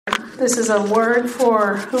This is a word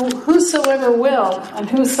for whosoever will and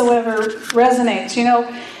whosoever resonates. You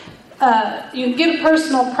know, you get a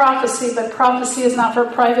personal prophecy, but prophecy is not for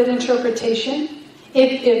private interpretation.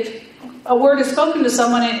 If a word is spoken to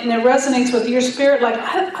someone and it resonates with your spirit, like,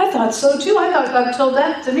 I thought so too. I thought God told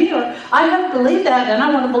that to me, or I have believed that and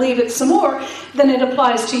I want to believe it some more, then it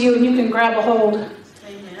applies to you and you can grab a hold. Amen.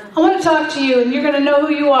 I want to talk to you and you're going to know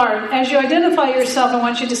who you are. As you identify yourself, I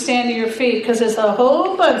want you to stand to your feet because there's a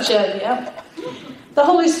whole bunch of you. The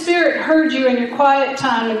Holy Spirit heard you in your quiet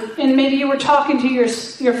time, and maybe you were talking to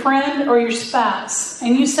your friend or your spouse,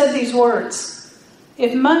 and you said these words: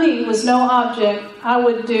 if money was no object, I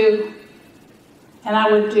would do, and I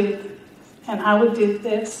would do, and I would do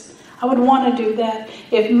this. I would want to do that.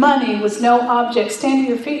 If money was no object, stand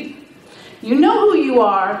to your feet. You know who you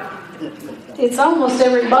are. It's almost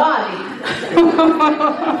everybody.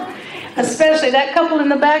 Especially that couple in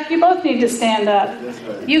the back, you both need to stand up.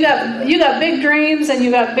 You got big dreams and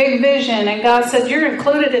you got big vision, and God said you're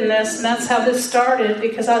included in this, and that's how this started,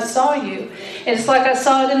 because I saw you. And it's like I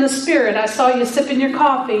saw it in the spirit. I saw you sipping your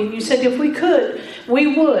coffee, and you said if we could, we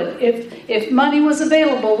would. If money was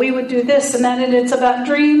available, we would do this and that, and it's about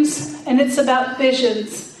dreams and it's about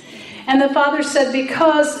visions. And the Father said,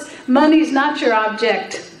 because money's not your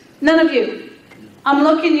object, none of you, I'm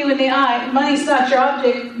looking you in the eye. Money's not your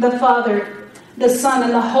object. The Father, the Son,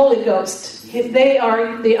 and the Holy Ghost. They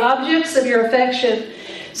are the objects of your affection.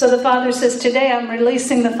 So the Father says, today I'm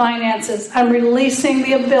releasing the finances. I'm releasing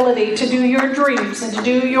the ability to do your dreams and to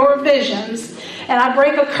do your visions. And I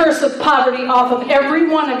break a curse of poverty off of every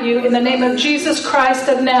one of you in the name of Jesus Christ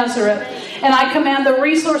of Nazareth. And I command the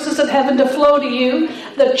resources of heaven to flow to you,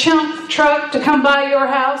 the chunk truck to come by your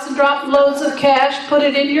house and drop loads of cash, put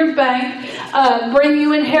it in your bank, bring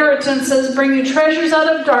you inheritances, bring you treasures out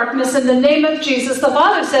of darkness in the name of Jesus. The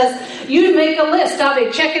Father says, you make a list. I'll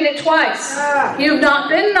be checking it twice. You've not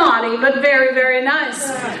been naughty, but very, very nice.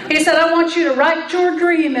 He said, I want you to write your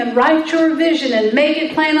dream and write your vision and make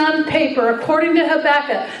it plain on paper, according to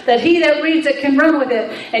Habakkuk, that he that reads it can run with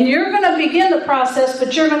it. And you're going to begin the process,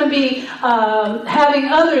 but you're going to be having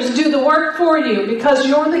others do the work for you, because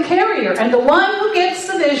you're the carrier. And the one who gets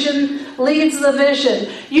the vision leads the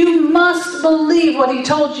vision. You must believe what he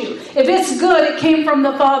told you. If it's good, it came from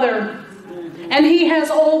the Father. And he has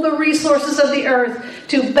all the resources of the earth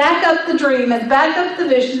to back up the dream and back up the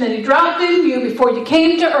vision that he dropped in you before you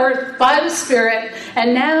came to earth by the Spirit.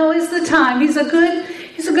 And now is the time. He's a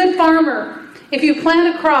good farmer. If you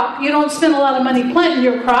plant a crop, you don't spend a lot of money planting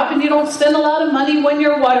your crop, and you don't spend a lot of money when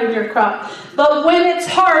you're watering your crop. But when it's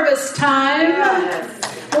harvest time,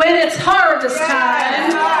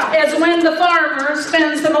 is when the farmer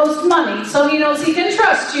spends the most money. So he knows he can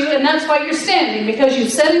trust you, and that's why you're standing, because you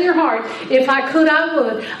said in your heart, if I could, I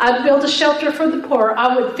would. I'd build a shelter for the poor.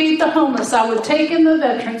 I would feed the homeless. I would take in the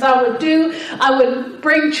veterans. I would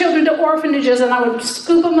bring children to orphanages, and I would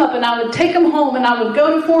scoop them up, and I would take them home, and I would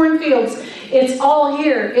go to foreign fields. It's all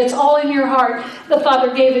here. It's all in your heart. The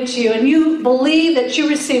Father gave it to you, and you believe that you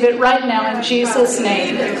receive it right now in Jesus'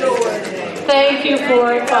 name. Thank you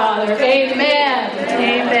for it, Father. Amen.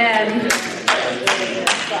 Amen.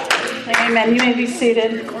 Amen. You may be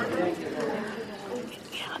seated.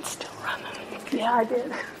 Yeah, it's still running. Yeah, I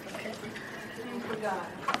did. Thank you, God.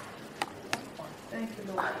 Thank you,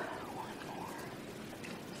 Lord.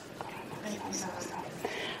 Thank you, God.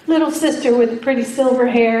 Little sister with pretty silver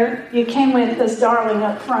hair. You came with this darling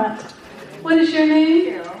up front. What is your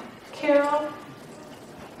name? Carol.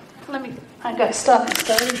 Carol. I got to stop and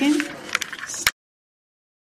start again.